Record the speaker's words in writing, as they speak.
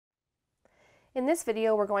In this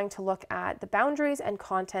video, we're going to look at the boundaries and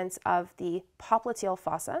contents of the popliteal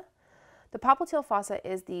fossa. The popliteal fossa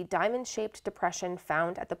is the diamond-shaped depression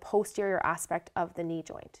found at the posterior aspect of the knee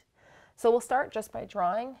joint. So we'll start just by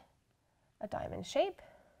drawing a diamond shape.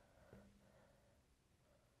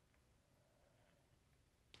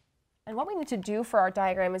 And what we need to do for our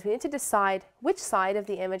diagram is we need to decide which side of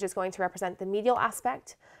the image is going to represent the medial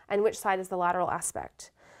aspect and which side is the lateral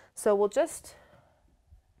aspect. So we'll just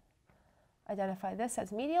identify this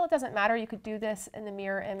as medial. It doesn't matter, you could do this in the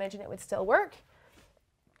mirror image and it would still work.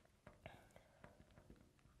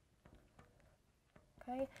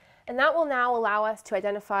 Okay, and that will now allow us to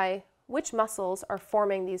identify which muscles are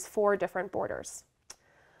forming these 4 different borders.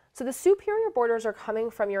 So the superior borders are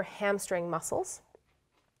coming from your hamstring muscles.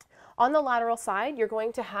 On the lateral side, you're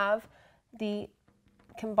going to have the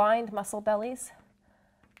combined muscle bellies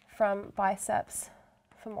from biceps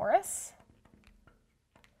femoris.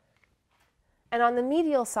 And on the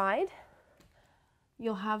medial side,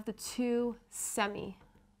 you'll have the 2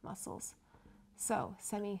 semi-muscles. So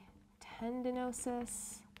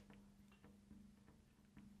semitendinosus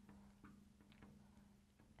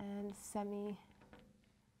and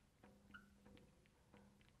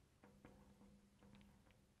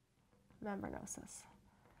semimembranosus.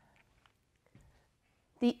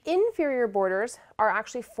 The inferior borders are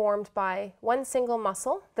actually formed by one single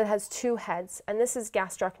muscle that has 2 heads, and this is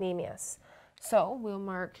gastrocnemius. So we'll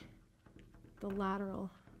mark the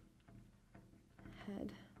lateral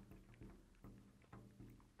head.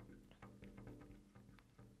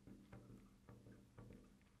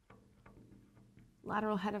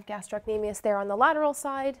 Lateral head of gastrocnemius there on the lateral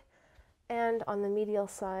side, and on the medial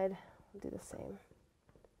side, we'll do the same.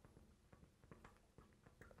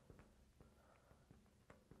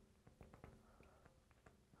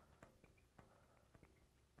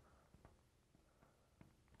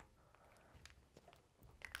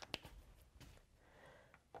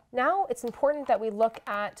 Now it's important that we look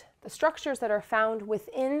at the structures that are found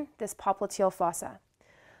within this popliteal fossa.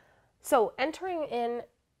 So entering in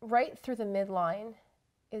right through the midline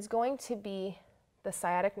is going to be the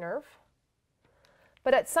sciatic nerve.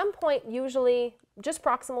 But at some point, usually just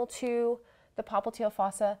proximal to the popliteal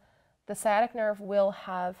fossa, the sciatic nerve will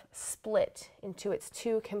have split into its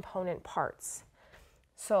 2 component parts.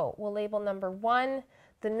 So we'll label number 1,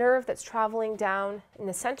 the nerve that's traveling down in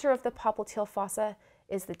the center of the popliteal fossa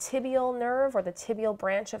is the tibial nerve, or the tibial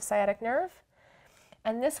branch of sciatic nerve.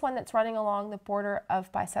 And this one that's running along the border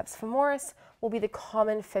of biceps femoris will be the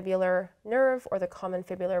common fibular nerve, or the common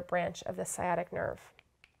fibular branch of the sciatic nerve.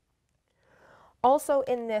 Also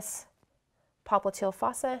in this popliteal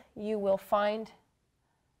fossa, you will find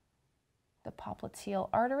the popliteal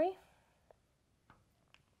artery,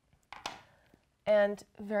 and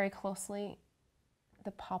very closely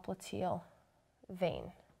the popliteal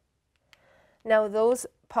vein. Now those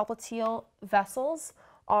popliteal vessels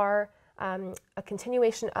are a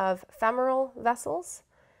continuation of femoral vessels,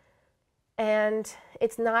 and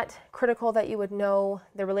it's not critical that you would know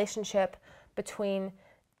the relationship between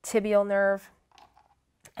tibial nerve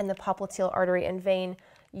and the popliteal artery and vein.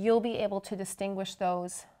 You'll be able to distinguish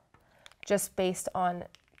those just based on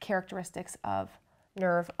characteristics of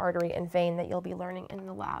nerve, artery, and vein that you'll be learning in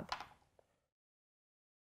the lab.